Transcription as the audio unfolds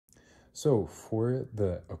So for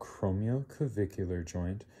the acromioclavicular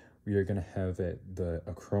joint, we are going to have the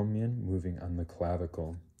acromion moving on the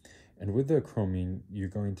clavicle. And with the acromion, you're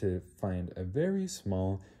going to find a very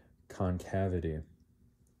small concavity.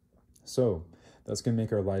 So that's going to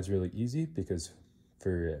make our lives really easy because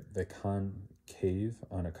for the concave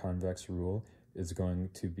on a convex rule is going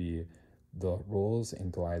to be the rolls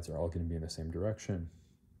and glides are all going to be in the same direction.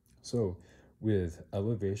 So with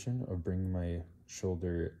elevation of bringing my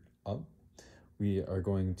shoulder up, we are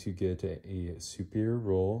going to get a superior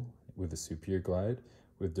roll with a superior glide.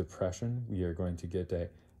 With depression, we are going to get a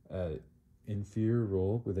inferior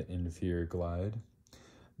roll with an inferior glide.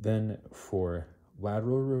 Then for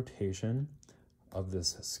lateral rotation of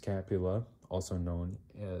this scapula, also known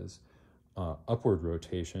as upward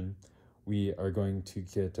rotation, we are going to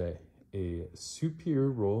get a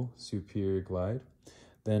superior roll, superior glide.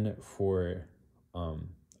 Then for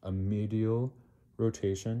a medial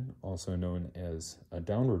rotation, also known as a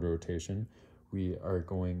downward rotation, we are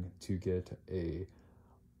going to get a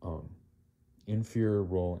inferior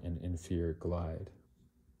roll and inferior glide.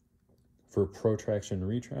 For protraction,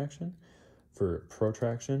 retraction, for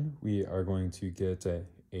protraction, we are going to get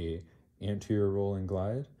a anterior roll and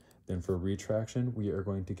glide. Then for retraction, we are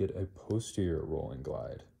going to get a posterior roll and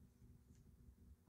glide.